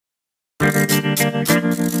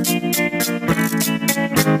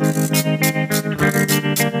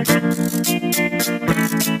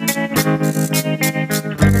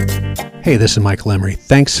Hey, this is Michael Emery.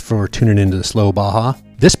 Thanks for tuning into the Slow Baja.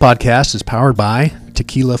 This podcast is powered by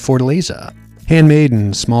Tequila Fortaleza, handmade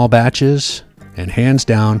in small batches, and hands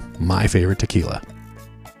down, my favorite tequila.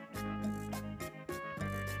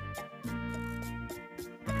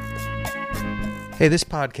 Hey, this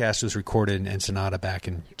podcast was recorded in Ensenada back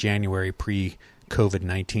in January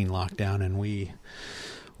pre-COVID-19 lockdown, and we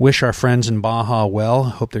wish our friends in Baja well.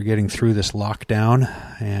 Hope they're getting through this lockdown.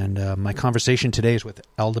 And my conversation today is with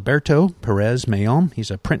Adalberto Pérez Meillón. He's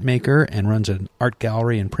a printmaker and runs an art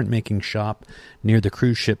gallery and printmaking shop near the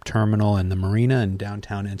cruise ship terminal and the marina in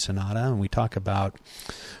downtown Ensenada. And we talk about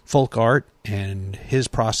folk art and his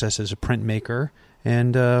process as a printmaker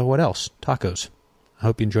and what else? Tacos. I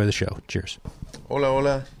hope you enjoy the show. Cheers. Hola,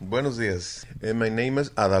 hola. Buenos días. My name is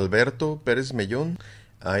Adalberto Pérez Meillón.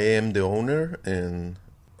 I am the owner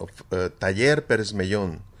of Taller Pérez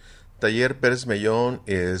Meillón. Taller Pérez Meillón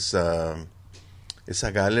is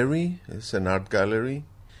a gallery. It's an art gallery.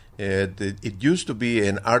 It used to be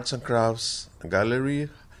an arts and crafts gallery,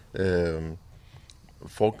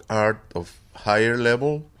 folk art of higher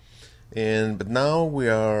level, but now we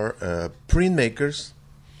are printmakers.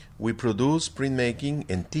 We produce printmaking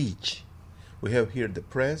and teach. We have here the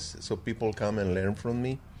press, so people come and learn from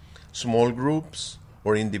me. Small groups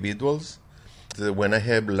or individuals. When I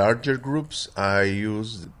have larger groups, I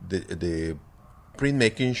use the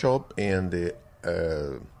printmaking shop and the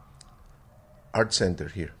art center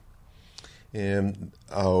here.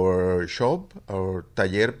 Our shop, our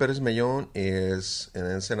Taller Pérez Meillón, is in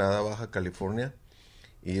Ensenada, Baja, California.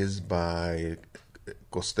 Is by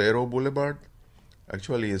Costero Boulevard.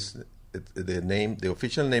 Actually, the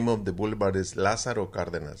official name of the boulevard is Lázaro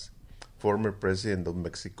Cárdenas, former president of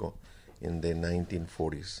Mexico in the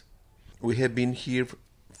 1940s. We have been here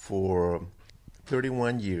for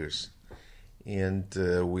 31 years, and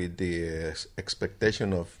with the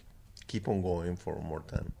expectation of keep on going for more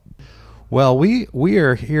time. Well, we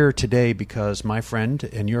are here today because my friend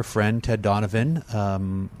and your friend, Ted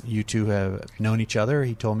Donovan, you two have known each other.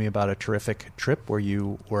 He told me about a terrific trip where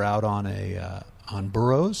you were out on on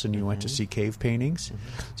burros and you went to see cave paintings.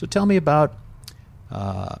 So tell me about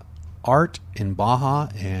art in Baja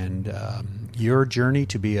and your journey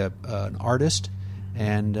to be an artist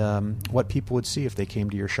and what people would see if they came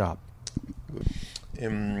to your shop.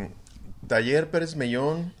 Taller Pérez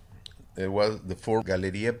Meillón, was the fourth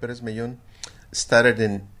Galería Pérez Meillón, started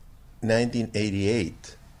in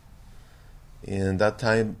 1988. In that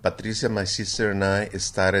time, Patricia, my sister, and I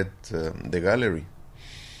started the gallery.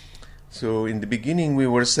 So in the beginning, we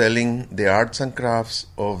were selling the arts and crafts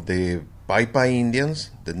of the Pai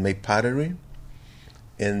Indians that make pottery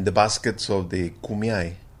and the baskets of the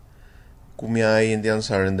Kumeyaay. Kumeyaay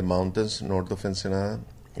Indians are in the mountains north of Ensenada,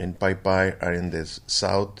 and Pai are in the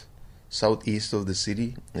southeast of the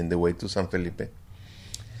city in the way to San Felipe.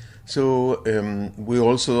 So we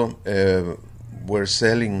also were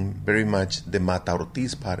selling very much the Mata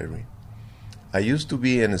Ortiz pottery. I used to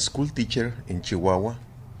be a school teacher in Chihuahua.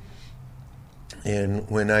 And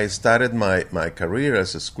when I started my career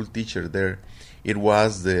as a school teacher there, it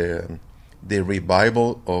was the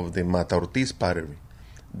revival of the Mata Ortiz pottery,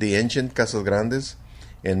 the ancient Casas Grandes,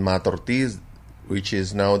 and Mata Ortiz, which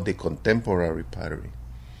is now the contemporary pottery.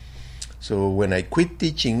 So when I quit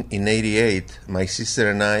teaching in '88, my sister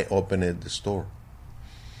and I opened the store.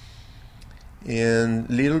 And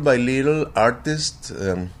little by little, artists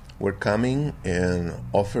were coming and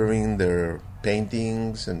offering their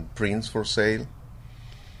paintings and prints for sale,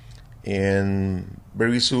 and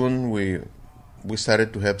very soon we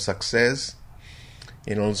started to have success,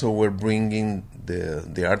 and also we're bringing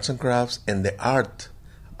the arts and crafts and the art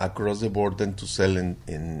across the border to sell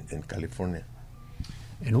in California.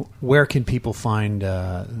 And where can people find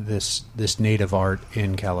this native art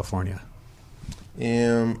in California?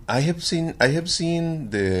 I have seen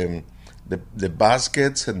the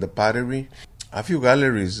baskets and the pottery. A few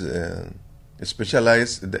galleries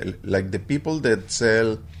specialized, like the people that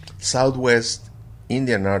sell Southwest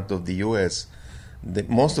Indian art of the U.S.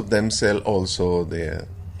 Most of them sell also the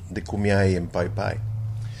Kumeyaay and Pai.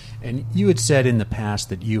 And you had said in the past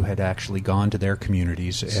that you had actually gone to their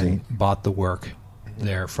communities and bought the work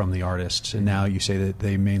there from the artists, and now you say that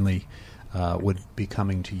they mainly would be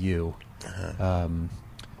coming to you.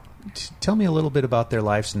 Tell me a little bit about their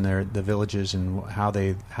lives and the villages and how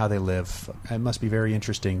they live. It must be very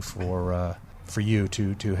interesting for you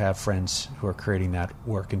to have friends who are creating that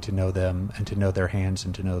work and to know them and to know their hands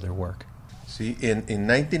and to know their work. See, in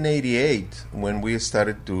 1988, when we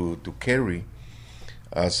started to carry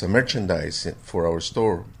as a merchandise for our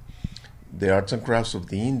store the arts and crafts of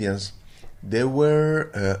the Indians, they were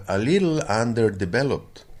a little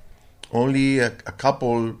underdeveloped. only a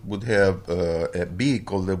couple would have a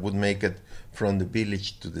vehicle that would make it from the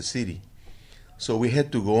village to the city. So we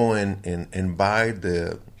had to go and buy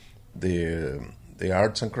the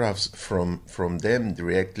arts and crafts from them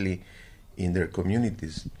directly in their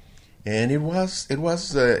communities, and it was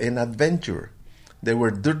an adventure. There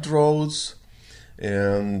were dirt roads,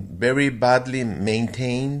 very badly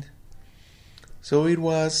maintained, so it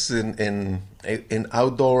was an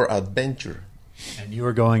outdoor adventure. And you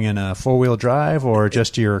were going in a 4-wheel drive or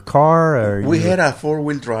just your car? Or we had a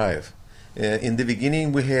 4-wheel drive. In the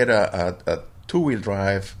beginning, we had a 2-wheel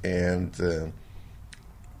drive, and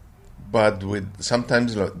but with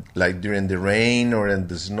sometimes like during the rain or in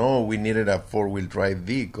the snow, we needed a 4-wheel drive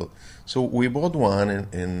vehicle. So we bought one,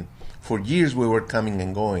 and for years we were coming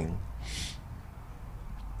and going.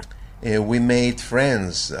 We made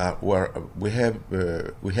friends. We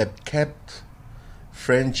have kept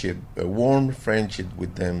friendship, a warm friendship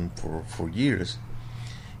with them for years.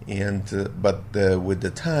 And but with the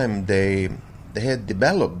time they had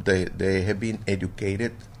developed, they have been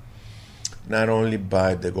educated not only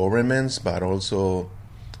by the governments but also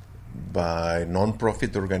by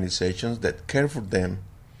non-profit organizations that care for them,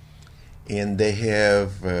 and they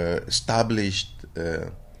have established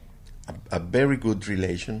a very good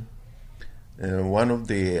relation. One of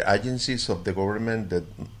the agencies of the government that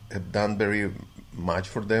have done very much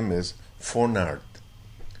for them is FONART,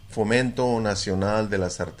 Fomento Nacional de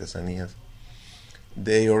las Artesanías.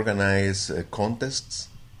 They organize contests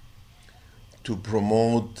to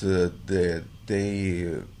promote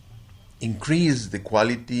they increase the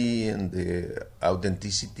quality and the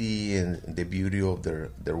authenticity and the beauty of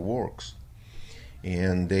their works,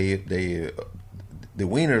 and the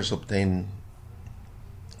winners obtain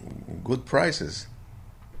good prizes,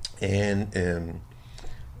 and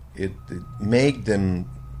it make them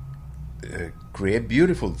create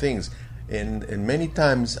beautiful things. And many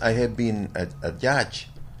times I have been a judge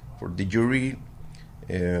for the jury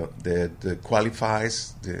that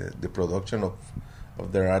qualifies the production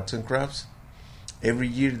of their arts and crafts. Every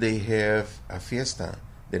year they have a fiesta.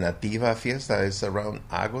 The Nativa fiesta is around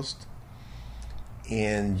August,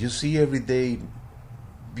 and you see every day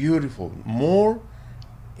beautiful, more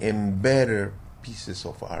and better pieces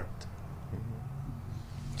of art.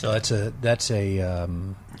 So that's a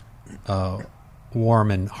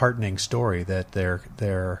warm and heartening story that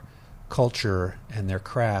their culture and their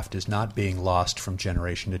craft is not being lost from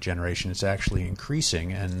generation to generation. It's actually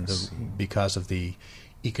increasing, and because of the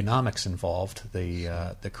economics involved,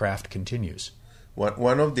 the craft continues.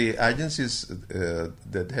 One of the agencies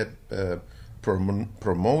that had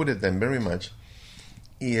promoted them very much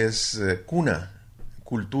is CUNA,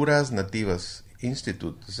 Culturas Nativas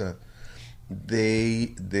Institute.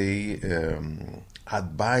 They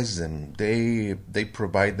advise them. They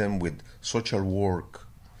provide them with social work.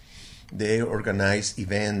 They organize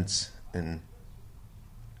events, and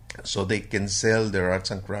so they can sell their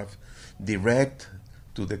arts and crafts direct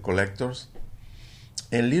to the collectors.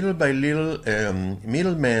 And little by little,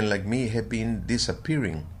 middlemen like me have been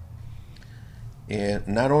disappearing. And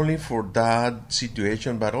not only for that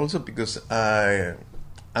situation, but also because I'm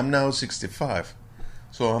now 65,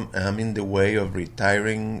 so I'm in the way of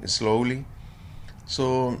retiring slowly.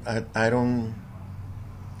 So I don't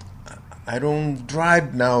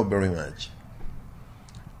drive now very much.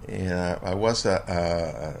 I was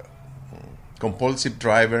a compulsive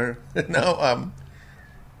driver. Now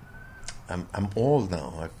I'm old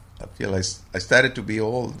now. I feel I started to be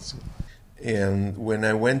old. And when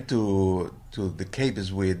I went to the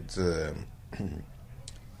Capes with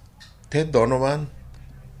Ted Donovan,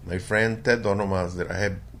 my friend Ted Donovan, that I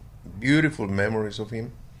have beautiful memories of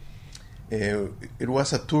him. It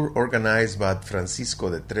was a tour organized by Francisco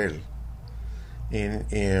de Trell,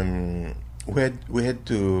 and we had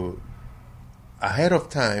to, ahead of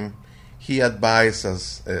time, he advised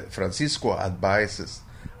us. Francisco advises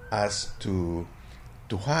us to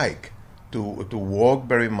hike, to walk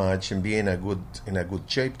very much and be in a good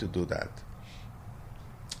shape to do that.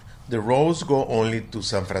 The roads go only to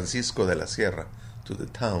San Francisco de la Sierra, to the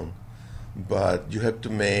town, but you have to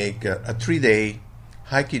make a 3-day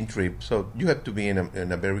hiking trip, so you have to be in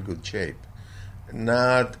a very good shape.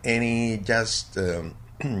 Not any just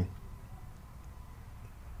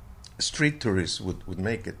street tourists would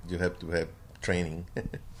make it. You have to have training.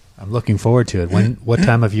 I'm looking forward to it. What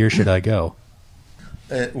time of year should I go?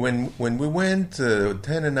 When we went,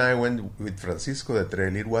 Ten and I went with Francisco de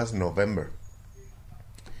Trell, it was November.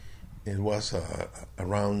 It was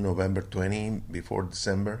around November 20, before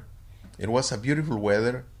December. It was a beautiful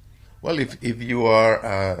weather. Well, if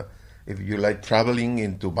you like traveling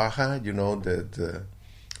into Baja, you know that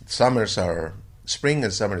spring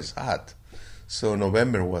and summer is hot. So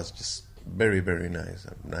November was just very, very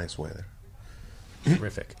nice weather.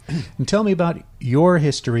 Terrific. And tell me about your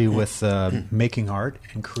history with making art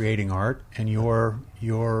and creating art, and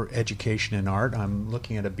your education in art. I'm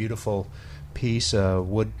looking at a beautiful piece,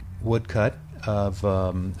 woodcut of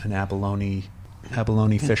an abalone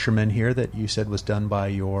fisherman here that you said was done by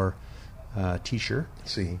your teacher.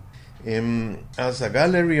 Sí. As a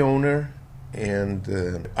gallery owner,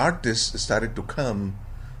 and artists started to come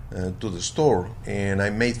to the store, and I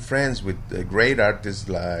made friends with great artists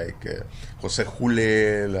like Jose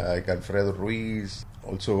Jule, like Alfredo Ruiz,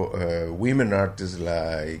 also women artists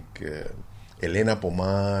like Elena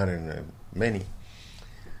Pomar, and many.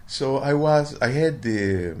 So I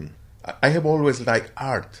have always liked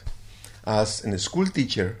art. As a school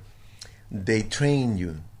teacher, they train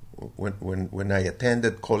you. When I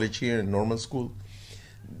attended college here in normal school,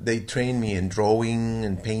 they trained me in drawing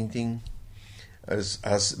and painting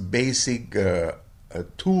as basic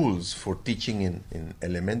tools for teaching in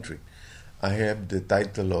elementary. I have the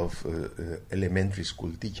title of elementary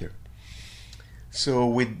school teacher. So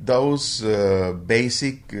with those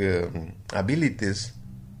basic abilities,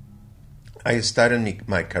 I started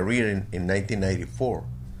my career in 1994.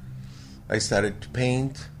 I started to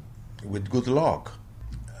paint with good luck.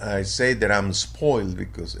 I say that I'm spoiled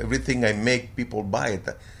because everything I make, people buy it.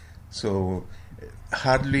 So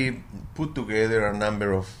hardly put together a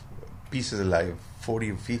number of pieces, like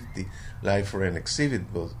 40 or 50, like for an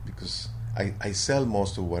exhibit, but because I sell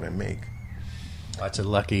most of what I make. That's a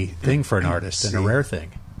lucky thing for an artist and a rare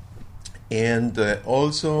thing. And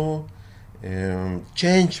also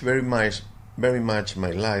changed very much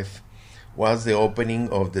my life was the opening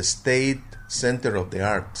of the State Center of the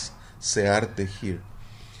Arts, CEARTE, here,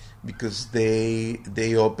 because they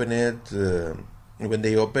opened it when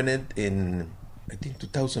they opened it in, I think,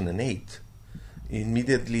 2008.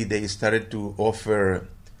 Immediately they started to offer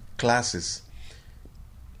classes,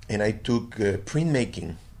 and I took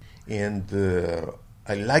printmaking, and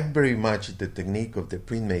I liked very much the technique of the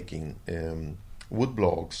printmaking, wood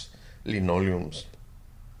blocks, linoleums,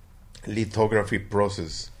 lithography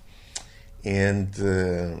process, and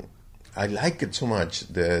I like it so much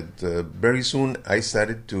that very soon I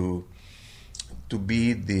started to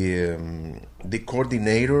be the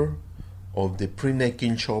coordinator of the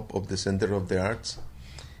printmaking shop of the Center of the Arts,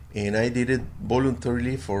 and I did it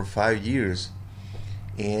voluntarily for 5 years.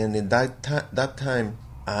 And in that time,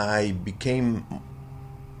 I became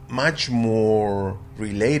much more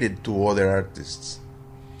related to other artists.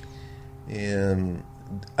 And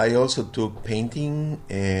I also took painting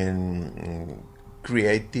and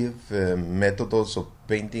creative methods of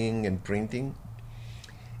painting and printing.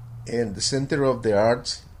 And the Center of the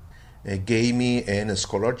Arts gave me a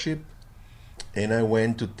scholarship, and I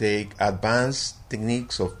went to take advanced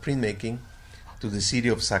techniques of printmaking to the city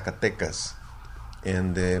of Zacatecas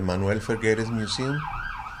and the Manuel Fergueres Museum.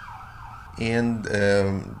 And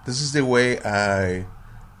this is the way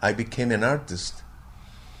I became an artist.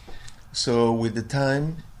 So with the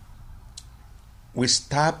time, we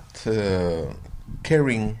stopped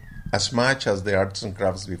caring as much as the arts and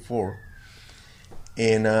crafts before,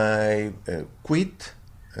 and I quit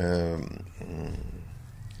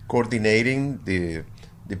coordinating the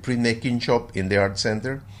printmaking shop in the art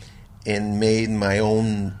center and made my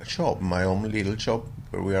own shop, my own little shop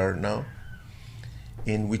where we are now.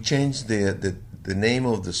 And we changed the name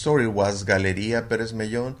of the store. It was Galería Pérez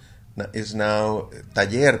Meillón. It's now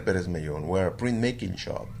Taller Pérez Meillón. We're a printmaking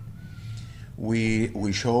shop.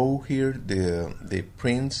 We show here the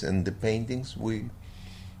prints and the paintings we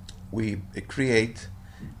create,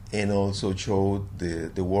 and also show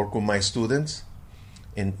the work of my students.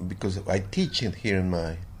 And because I teach it here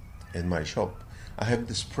in my shop, I have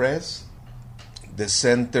this press, the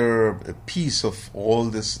center piece of all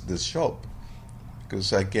this shop,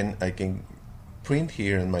 because I can print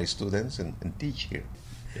here in my students and teach here.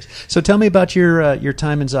 So tell me about your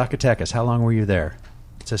time in Zacatecas. How long were you there?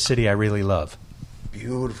 It's a city I really love.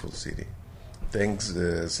 Beautiful city. Thanks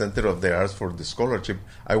the Center of the Arts for the scholarship.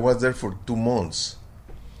 I was there for 2 months.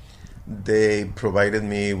 They provided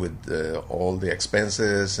me with all the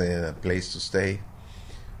expenses and a place to stay.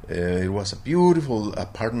 It was a beautiful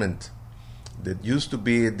apartment that used to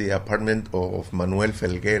be the apartment of Manuel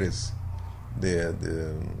Fergueres, the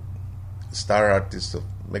star artist, of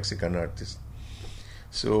Mexican artist.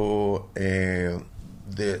 So the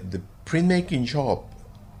printmaking shop,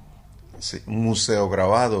 Museo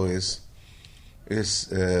Grabado, is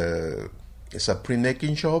a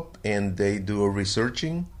printmaking shop, and they do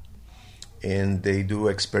researching and they do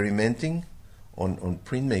experimenting on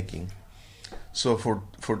printmaking. So for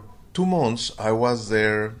 2 months, I was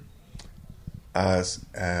there as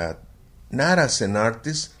not as an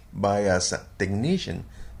artist, but as a technician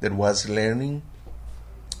that was learning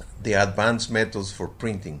the advanced methods for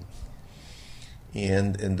printing.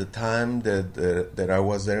 And in the time that I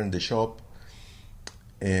was there in the shop,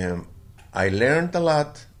 I learned a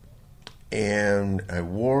lot, and I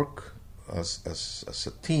worked as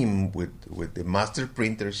a team with the master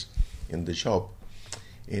printers in the shop.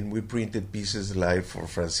 And we printed pieces like for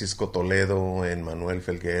Francisco Toledo and Manuel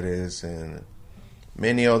Felgueres and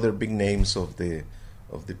many other big names of the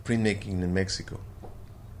printmaking in Mexico.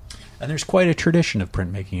 And there's quite a tradition of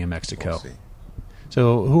printmaking in Mexico. Oh, sí.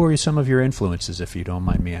 So who are some of your influences, if you don't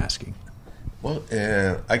mind me asking? Well,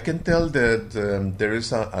 I can tell that there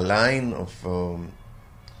is a line of,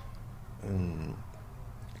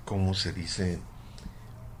 ¿cómo se dice?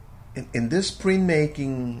 In this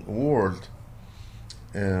printmaking world,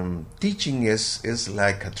 teaching is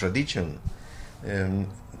like a tradition.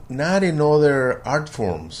 Not in other art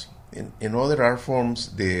forms. In other art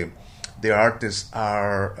forms, the artists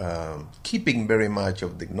are keeping very much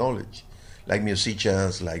of the knowledge, like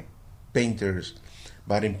musicians, like painters.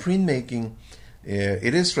 But in printmaking,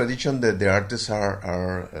 it is tradition that the artists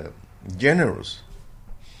are generous.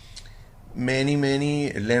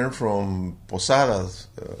 Many learn from posadas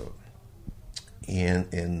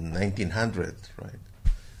in 1900, right?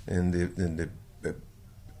 In the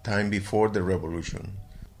time before the revolution.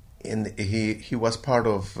 And he was part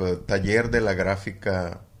of Taller de la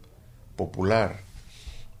Gráfica Popular.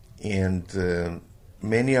 And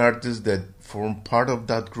many artists that form part of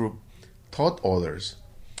that group taught others.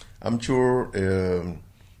 I'm sure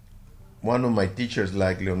one of my teachers,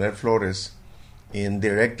 like Leonel Flores, in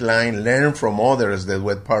direct line, learned from others that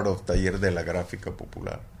were part of Taller de la Gráfica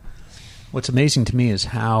Popular. What's amazing to me is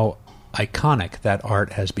how iconic that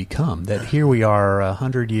art has become, that here we are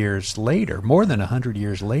 100 years later, more than 100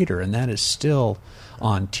 years later, and that is still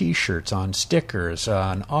on T-shirts, on stickers,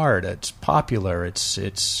 on art. It's popular,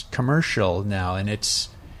 it's commercial now, and it's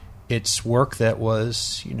work that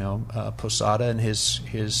was, Posada and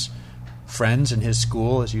his friends and his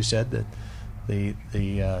school, as you said,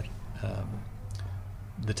 the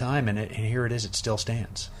time, and here it is, it still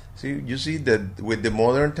stands. See, you see that with the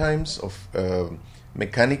modern times of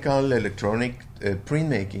mechanical, electronic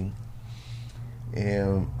printmaking,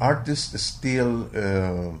 artists still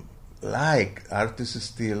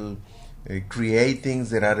create things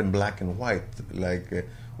that are in black and white. Like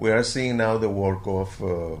we are seeing now the work of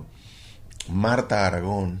Marta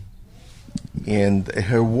Aragon, and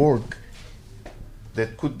her work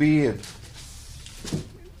that could be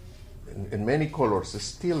in many colors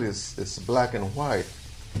still is black and white.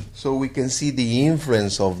 So we can see the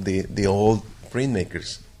influence of the old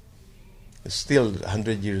printmakers still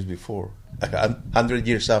 100 years before, 100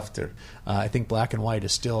 years after. I think black and white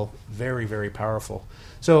is still very, very powerful.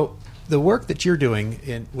 So the work that you're doing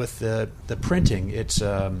with the printing, it's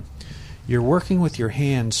you're working with your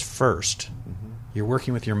hands first. Mm-hmm. You're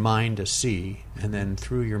working with your mind to see, and then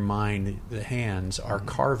through your mind, the hands are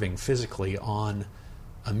carving physically on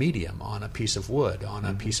a medium, on a piece of wood, on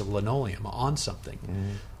a piece of linoleum, on something.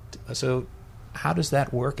 Mm-hmm. So how does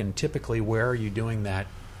that work, and typically where are you doing that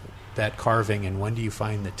carving, and when do you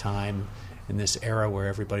find the time in this era where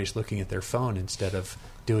everybody's looking at their phone instead of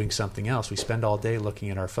doing something else? We spend all day looking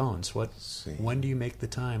at our phones. When do you make the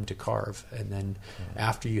time to carve, and then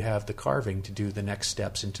after you have the carving, to do the next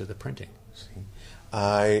steps into the printing?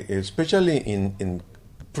 I, especially in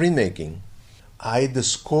printmaking, I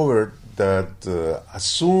discovered that as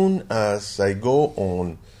soon as I go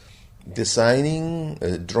on designing,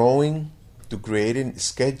 drawing, to creating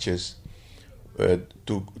sketches,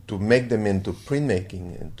 to make them into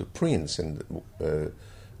printmaking, into prints and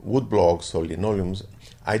wood blocks or linoleums,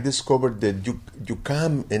 I discovered that you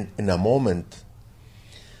come in a moment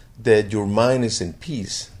that your mind is in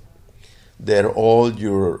peace, that all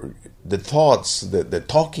the thoughts, the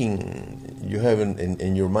talking you have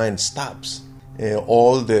in your mind stops.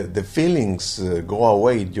 All the feelings go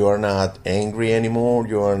away. You are not angry anymore.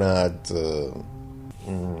 You are not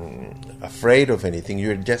afraid of anything.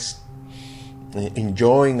 You're just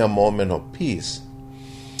enjoying a moment of peace.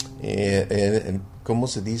 ¿Cómo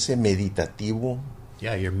se dice? Meditativo.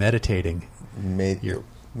 Yeah, you're meditating.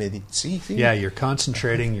 Yeah, you're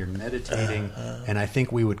concentrating, you're meditating, and I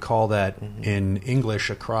think we would call that in English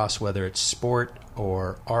across, whether it's sport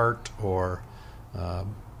or art or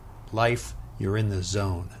life, you're in the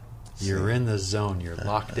zone. You're in the zone. You're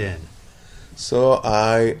locked in. So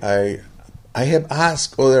I have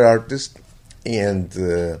asked other artists, and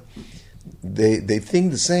they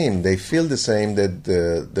think the same. They feel the same, that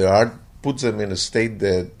the art puts them in a state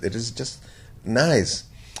that it is just nice.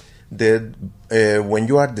 That when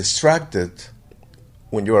you are distracted,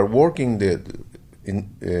 when you are working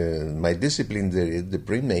in my discipline, the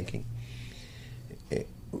printmaking,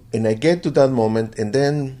 and I get to that moment, and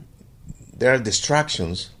then there are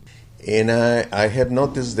distractions, and I have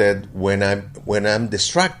noticed that when I'm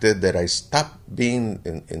distracted, that I stop being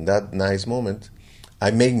in that nice moment,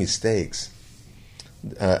 I make mistakes.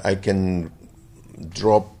 I can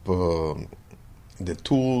drop the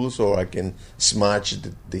tools, or I can smudge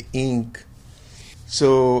the ink.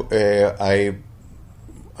 So I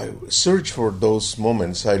search for those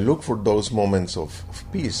moments. I look for those moments of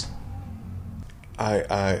peace.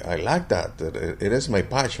 I like that. It is my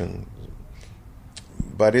passion.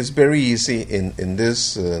 But it's very easy in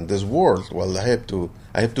this world. Well, I have to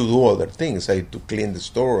do other things. I have to clean the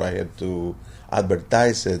store. I have to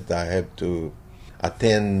advertise it. I have to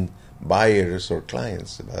attend buyers or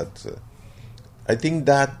clients. But I think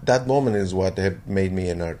that moment is what have made me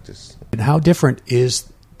an artist. And how different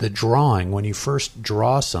is the drawing when you first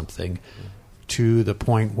draw something to the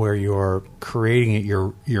point where you're creating it,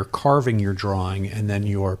 you're carving your drawing, and then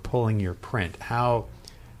you're pulling your print? How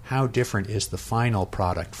different is the final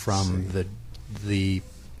product from the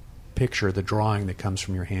picture, the drawing that comes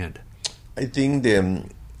from your hand? I think in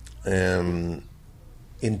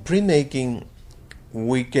printmaking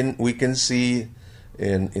we can see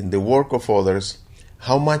in the work of others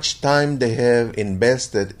how much time they have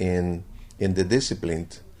invested in the discipline.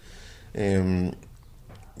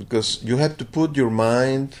 Because you have to put your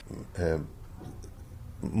mind,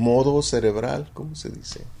 modo cerebral, ¿cómo se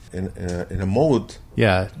dice? In a mode.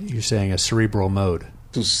 Yeah, you're saying a cerebral mode.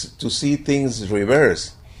 To see things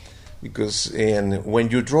reverse. Because when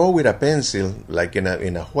you draw with a pencil, like in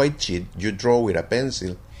a white sheet, you draw with a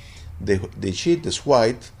pencil, the sheet is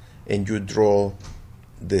white, and you draw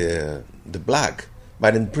the black.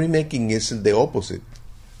 But in printmaking, it's the opposite.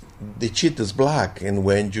 The sheet is black, and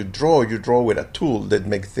when you draw with a tool that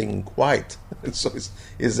makes things white. So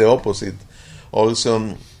it's the opposite.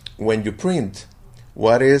 Also, when you print,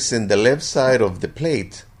 what is in the left side of the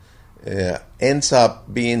plate ends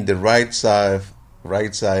up being the right side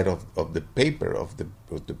of the paper, of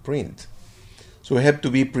the print. So you have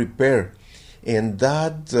to be prepared, and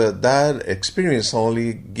that experience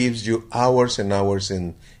only gives you hours and hours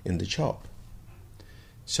in the shop.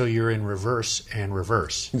 So you're in reverse and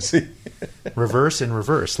reverse. Reverse and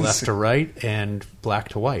reverse, left to right and black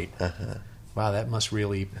to white. Uh-huh. Wow, that must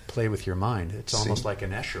really play with your mind. It's almost like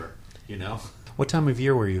an Escher, you know? What time of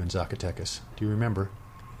year were you in Zacatecas? Do you remember?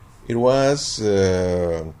 It was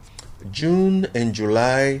June and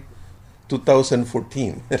July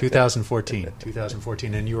 2014.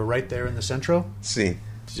 2014. And you were right there in the Centro? Sí.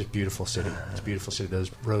 It's a beautiful city. It's a beautiful city. Those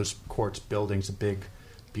rose quartz buildings, the big,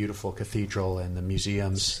 beautiful cathedral, and the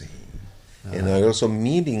museums. Sí. And I also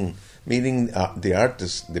meeting the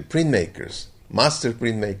artists, the printmakers, master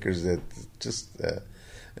printmakers that just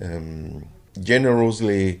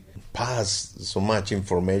generously pass so much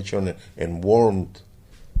information and warmed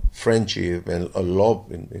friendship and love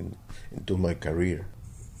into my career.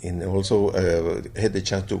 And also had the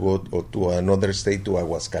chance to go to another state, to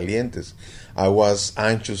Aguascalientes. I was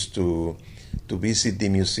anxious to visit the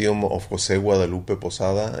museum of José Guadalupe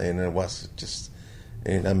Posada, and it was just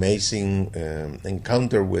an amazing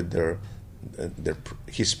encounter with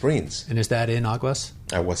his prints. And is that in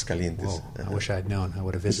Aguascalientes? Whoa, I wish I had known. I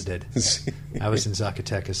would have visited. I was in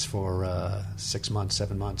Zacatecas for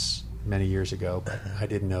 7 months, many years ago, but I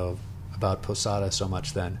didn't know about Posada so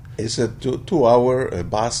much then. It's a 2-hour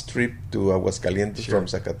bus trip to Aguascalientes Sure. from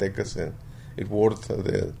Zacatecas, and it worth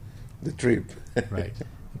the trip. Right.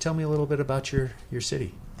 Tell me a little bit about your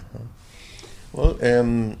city. Well,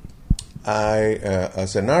 I,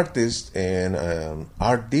 as an artist and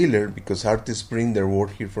art dealer, because artists bring their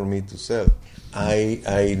work here for me to sell,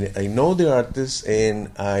 I know the artists,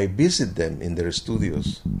 and I visit them in their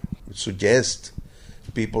studios. Suggest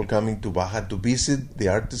people coming to Baja to visit the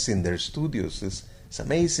artists in their studios. It's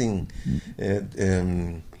amazing.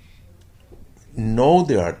 Know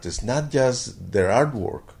the artists, not just their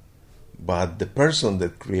artwork, but the person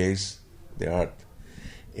that creates the art.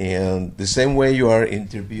 And the same way you are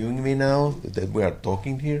interviewing me now, that we are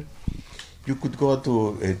talking here, you could go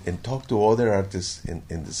to and talk to other artists in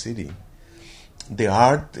the city. The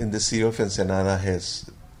art in the city of Ensenada has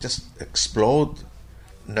just exploded,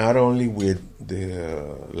 not only with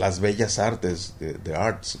the Las Bellas Artes, the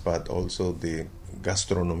arts, but also the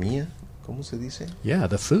gastronomía. ¿Cómo se dice? Yeah,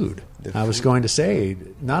 the food. I was going to say,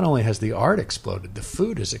 not only has the art exploded, the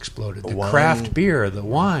food has exploded. The craft beer, the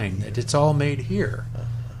wine, it's all made here.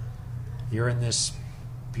 You're in this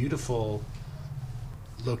beautiful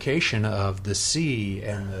location of the sea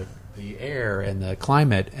and the air and the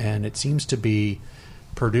climate, and it seems to be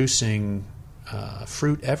producing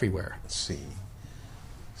fruit everywhere.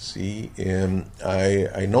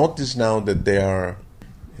 I notice now that there are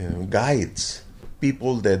guides,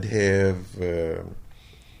 people that have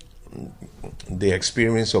the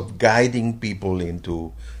experience of guiding people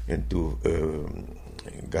into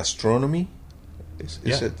gastronomy. Is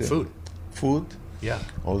it food? Yeah.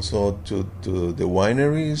 Also to the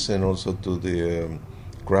wineries and also to the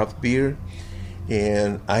craft beer.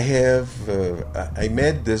 And I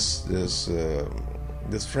met this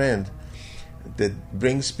friend that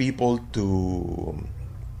brings people to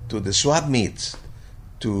the swap meets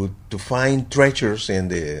to find treasures in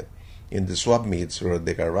the swap meets or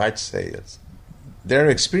the garage sales. There are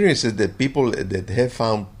experiences that people that have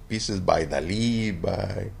found pieces by Dali,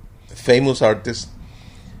 by famous artists,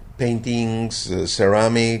 paintings,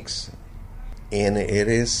 ceramics, and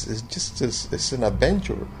it's an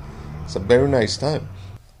adventure. It's a very nice time.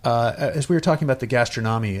 As we were talking about the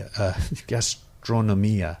gastronomia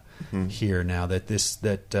here now, that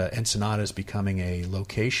Ensenada is becoming a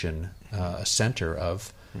location, a center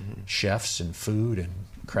of chefs and food and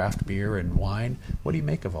craft beer and wine. What do you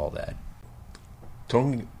make of all that?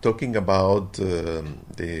 Talking about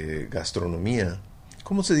the gastronomía,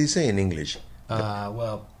 ¿cómo se dice en English?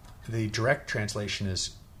 Well, the direct translation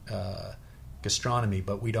is gastronomy,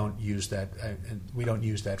 but we don't use that. We don't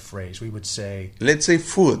use that phrase. We would say, let's say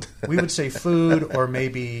food. We would say food, or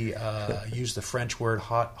maybe use the French word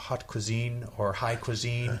haute cuisine or high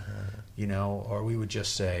cuisine, or we would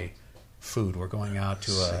just say food. We're going out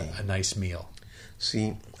to a nice meal.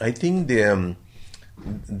 See, I think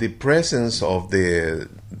the presence of the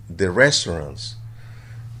restaurants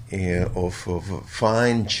of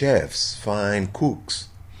fine chefs, fine cooks,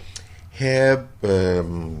 have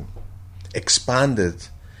expanded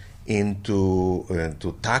into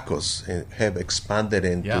tacos, have expanded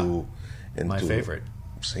into my favorite.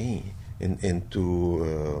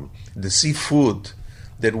 Into the seafood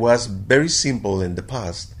that was very simple in the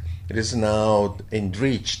past. It is now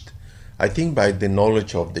enriched, I think, by the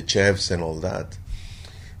knowledge of the chefs and all that.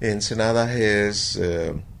 Ensenada has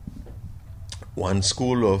one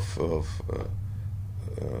school of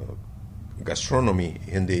gastronomy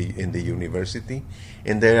in the university,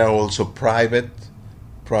 and there are also private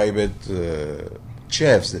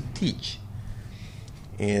chefs that teach,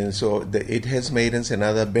 and so it has made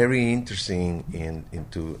Ensenada very interesting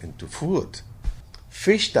into food.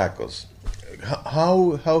 Fish tacos,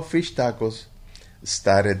 how fish tacos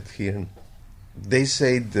started here. They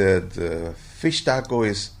say that fish taco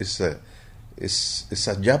is a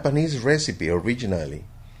Japanese recipe originally.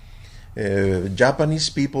 Japanese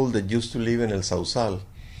people that used to live in El Sausal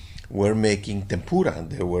were making tempura.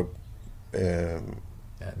 They were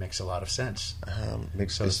that makes a lot of sense.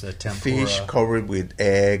 So it's the tempura, fish covered with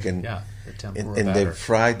egg and they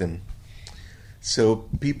fried them. So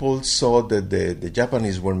people saw that the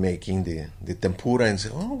Japanese were making the tempura and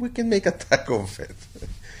said, "Oh, we can make a taco of it."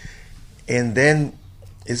 And then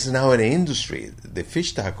it's now an industry. The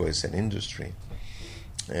fish taco is an industry.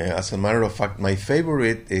 As a matter of fact, my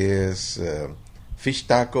favorite is fish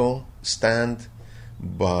taco stand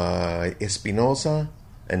by Espinosa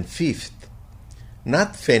and Fifth.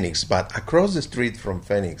 Not Phoenix, but across the street from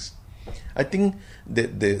Phoenix. I think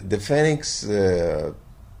the Phoenix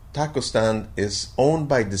taco stand is owned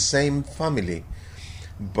by the same family,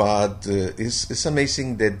 but it's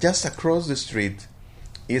amazing that just across the street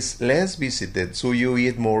is less visited, so you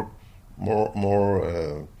eat more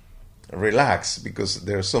relaxed because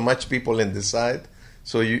there's so much people in the side,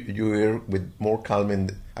 so you eat with more calm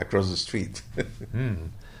across the street.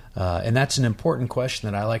 And that's an important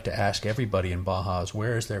question that I like to ask everybody in Baja is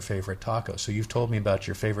where is their favorite taco? So you've told me about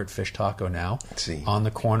your favorite fish taco now. Sí. On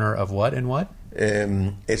the corner of what and what?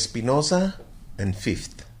 Espinosa and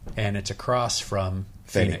Fifth. And it's across from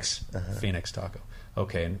Phoenix. Uh-huh. Phoenix taco.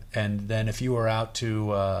 Okay. And then if you were out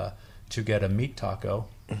to get a meat taco,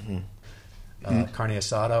 carne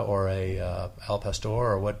asada or a al pastor,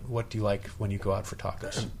 or what do you like when you go out for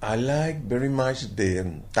tacos? I like very much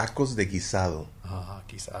the tacos de guisado.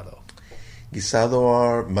 Guisado. Guisado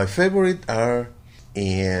are my favorite are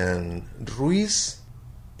in Ruiz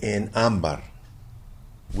and Ambar,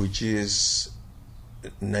 which is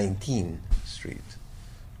 19th Street.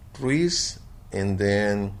 Ruiz, and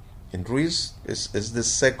then in Ruiz is the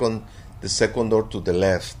second door to the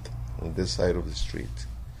left on this side of the street.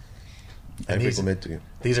 I recommend to you.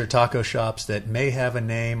 These are taco shops that may have a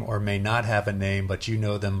name or may not have a name, but you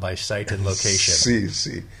know them by sight and location.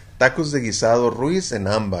 Sí. Tacos de guisado, Ruiz and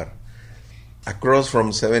Ambar. across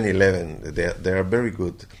from 7-Eleven. They are very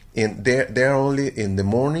good. And they're only in the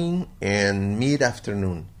morning and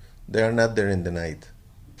mid-afternoon. They are not there in the night.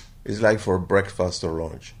 It's like for breakfast or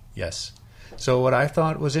lunch. Yes. So what I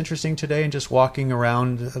thought was interesting today, and just walking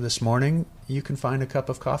around this morning, you can find a cup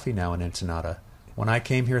of coffee now in Ensenada. When I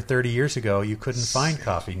came here 30 years ago, you couldn't find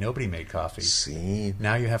coffee. Nobody made coffee. Sí.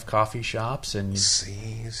 Now you have coffee shops and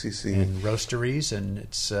and roasteries, and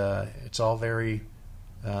it's all very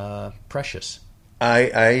precious.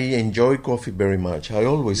 I enjoy coffee very much. I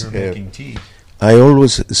always You're have. making tea. I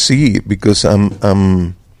always see, because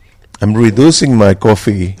I'm reducing my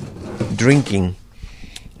coffee drinking,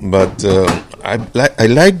 but I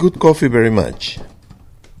like good coffee very much.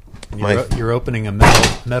 You're opening a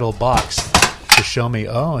metal box to show me.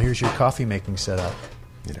 Oh, here's your coffee making setup.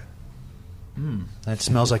 Yeah. That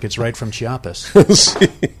smells like it's right from Chiapas. Sí.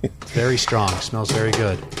 It's very strong. Smells very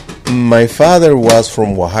good. My father was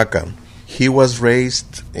from Oaxaca. He was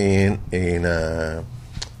raised in a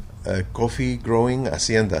coffee growing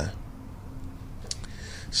hacienda.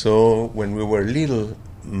 So when we were little,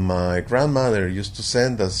 my grandmother used to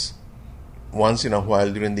send us once in a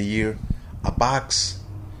while during the year a box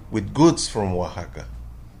with goods from Oaxaca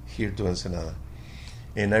here to Ensenada.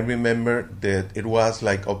 And I remember that it was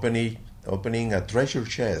like opening a treasure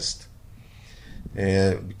chest,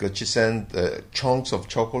 because she sent chunks of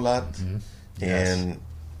chocolate and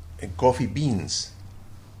coffee beans.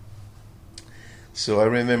 So I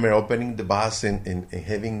remember opening the box and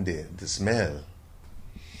having the smell.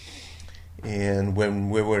 And when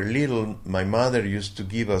we were little, my mother used to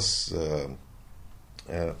give us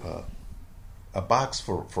a box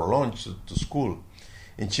for lunch to school.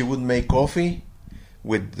 And she would make coffee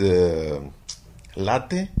with the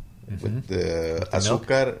latte, with the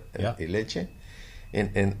azúcar y leche,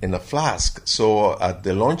 in a flask. So at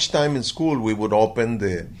the lunchtime in school, we would open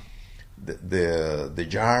the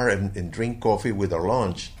jar and drink coffee with our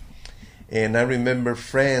lunch. And I remember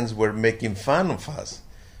friends were making fun of us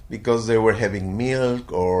because they were having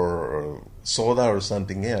milk or soda or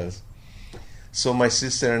something else. So my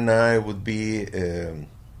sister and I would be,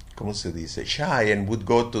 ¿cómo se dice? Shy, and would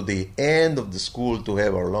go to the end of the school to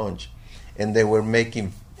have our lunch. And they were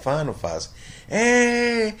making fun of us.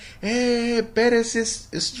 Hey, Pérez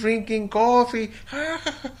is drinking coffee.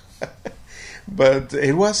 But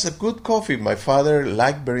it was a good coffee. My father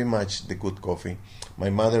liked very much the good coffee. My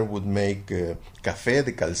mother would make café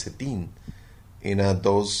de calcetín in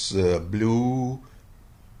those blue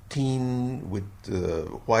tin with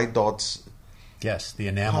white dots. Yes, the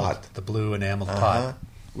enameled, pot. the blue enameled pot.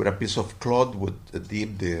 With a piece of cloth would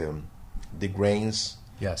dip the grains.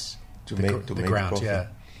 Yes, to the make grounds, coffee. yeah.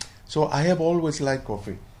 So I have always liked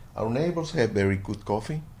coffee. Our neighbors have very good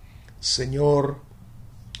coffee. Señor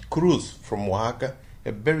Cruz from Oaxaca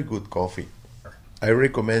have very good coffee. I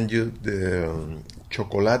recommend you the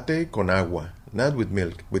chocolate con agua, not with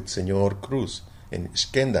milk, with Señor Cruz in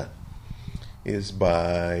Esquenda. Is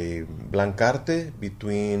by Blancarte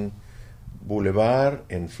between Boulevard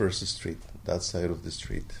and First Street. That side of the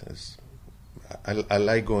street. I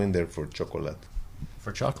like going there for chocolate.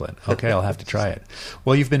 For chocolate. Okay, I'll have to try it.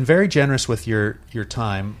 Well, you've been very generous with your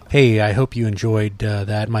time. Hey, I hope you enjoyed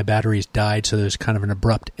that. My batteries died, so there's kind of an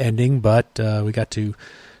abrupt ending, but we got to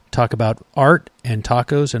talk about art and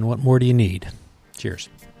tacos, and what more do you need? Cheers.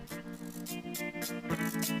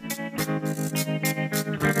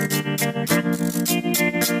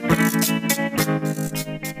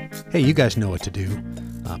 Hey, you guys know what to do.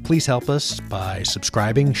 Please help us by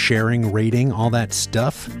subscribing, sharing, rating, all that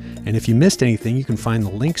stuff. And if you missed anything, you can find the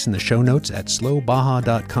links in the show notes at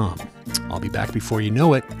slowbaja.com. I'll be back before you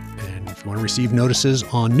know it. And if you want to receive notices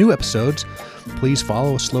on new episodes, please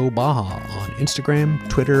follow Slow Baja on Instagram,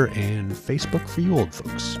 Twitter, and Facebook for you old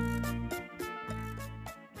folks.